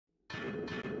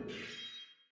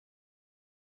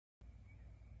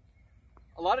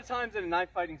A lot of times in a knife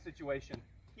fighting situation,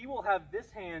 he will have this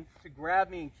hand to grab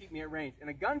me and keep me at range. In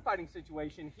a gunfighting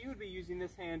situation, he would be using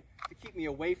this hand to keep me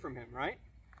away from him, right?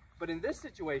 But in this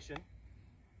situation,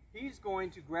 he's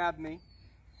going to grab me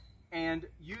and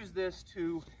use this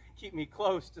to keep me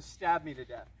close to stab me to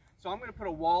death. So I'm going to put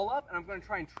a wall up and I'm going to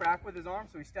try and track with his arm.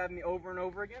 So he's stabbing me over and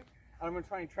over again. And I'm going to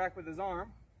try and track with his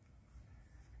arm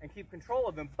and keep control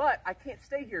of him. But I can't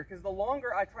stay here because the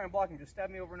longer I try and block him, just stab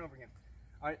me over and over again.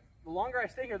 All right, the longer I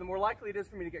stay here, the more likely it is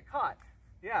for me to get caught.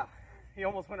 Yeah, he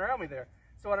almost went around me there.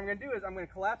 So what I'm going to do is I'm going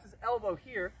to collapse his elbow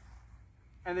here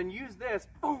and then use this,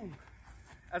 boom,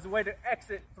 as a way to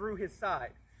exit through his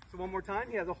side. So one more time,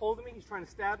 he has a hold of me, he's trying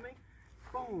to stab me.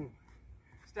 Boom.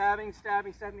 Stabbing,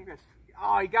 stabbing, stabbing.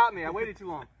 Oh, he got me, I waited too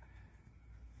long.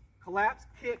 Collapse,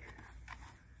 kick.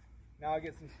 Now I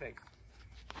get some space.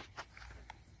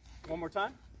 One more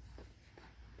time.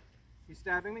 He's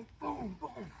stabbing me. Boom,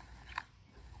 boom.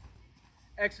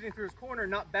 Exiting through his corner,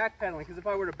 not backpedaling, because if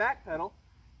I were to backpedal,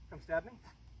 come stab me.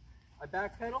 I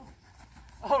backpedal.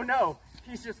 Oh no,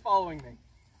 he's just following me.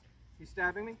 He's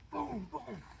stabbing me. Boom,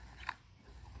 boom.